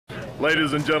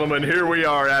Ladies and gentlemen, here we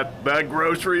are at the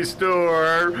grocery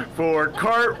store for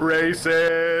kart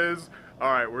races.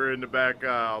 All right, we're in the back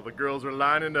aisle. The girls are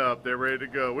lining up. They're ready to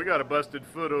go. We got a busted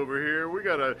foot over here. We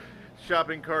got a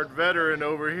shopping cart veteran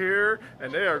over here,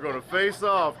 and they are going to face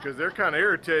off because they're kind of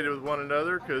irritated with one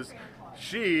another because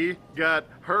she got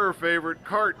her favorite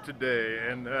cart today.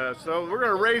 And so we're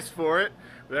going to race for it.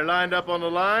 They're lined up on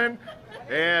the line.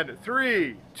 And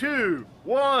 3, 2,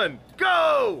 1,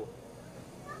 go!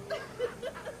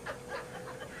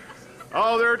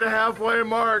 Oh, they're at the halfway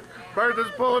mark. Bertha's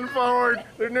pulling forward.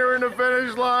 They're nearing the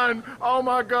finish line. Oh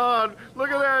my God,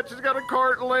 look at that. She's got a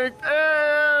cart length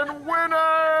and winner!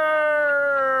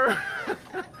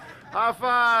 High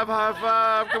five, high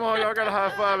five. Come on, y'all gotta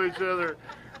high five each other.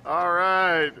 All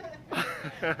right.